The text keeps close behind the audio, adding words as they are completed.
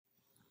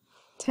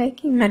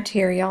Taking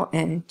material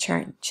and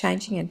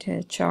changing it into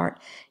a chart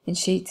in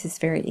Sheets is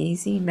very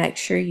easy. Make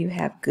sure you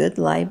have good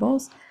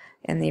labels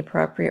in the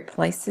appropriate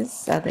places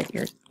so that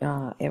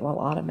it will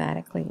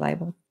automatically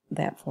label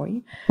that for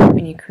you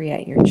when you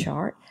create your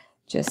chart.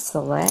 Just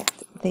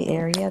select the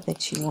area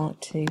that you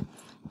want to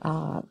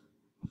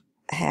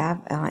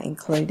have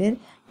included.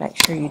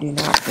 Make sure you do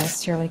not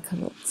necessarily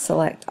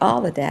select all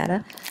the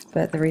data,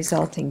 but the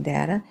resulting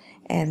data,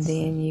 and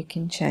then you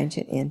can change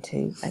it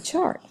into a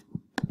chart.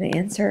 The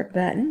insert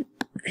button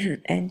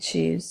and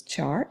choose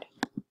chart,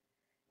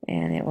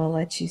 and it will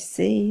let you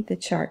see the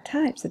chart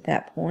types at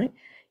that point.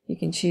 You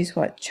can choose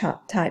what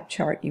type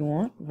chart you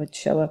want. It would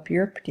show up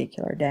your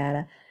particular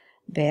data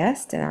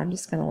best, and I'm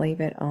just going to leave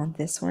it on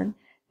this one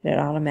that it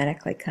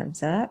automatically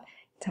comes up.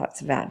 It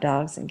talks about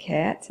dogs and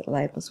cats. It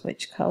labels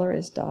which color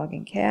is dog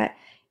and cat.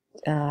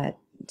 It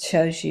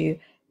shows you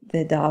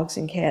the dogs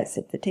and cats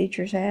that the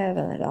teachers have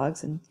and the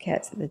dogs and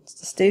cats that the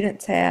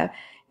students have,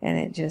 and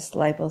it just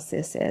labels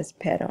this as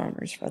pet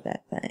owners for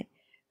that thing,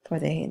 for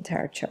the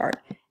entire chart.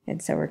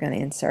 And so we're going to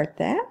insert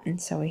that,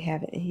 and so we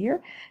have it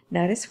here.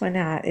 Notice when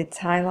it's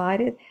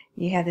highlighted,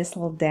 you have this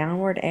little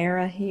downward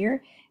arrow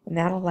here, and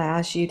that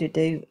allows you to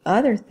do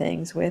other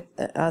things with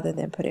other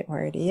than put it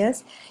where it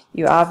is.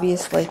 You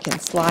obviously can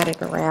slide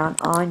it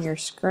around on your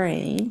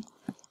screen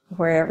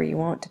wherever you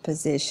want to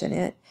position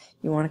it.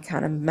 You want to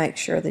kind of make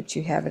sure that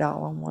you have it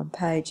all on one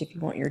page if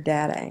you want your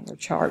data and your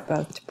chart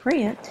both to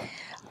print.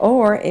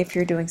 Or if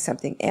you're doing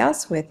something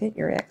else with it,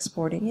 you're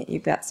exporting it,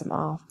 you've got some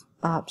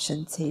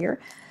options here.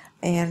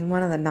 And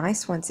one of the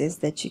nice ones is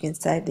that you can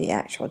save the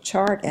actual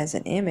chart as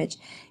an image,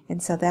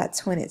 and so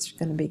that's when it's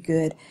going to be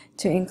good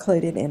to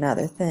include it in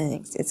other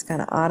things. It's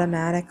going to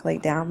automatically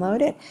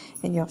download it,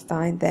 and you'll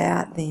find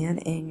that then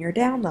in your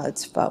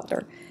downloads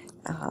folder.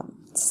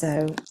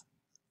 So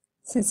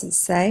since it's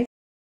saved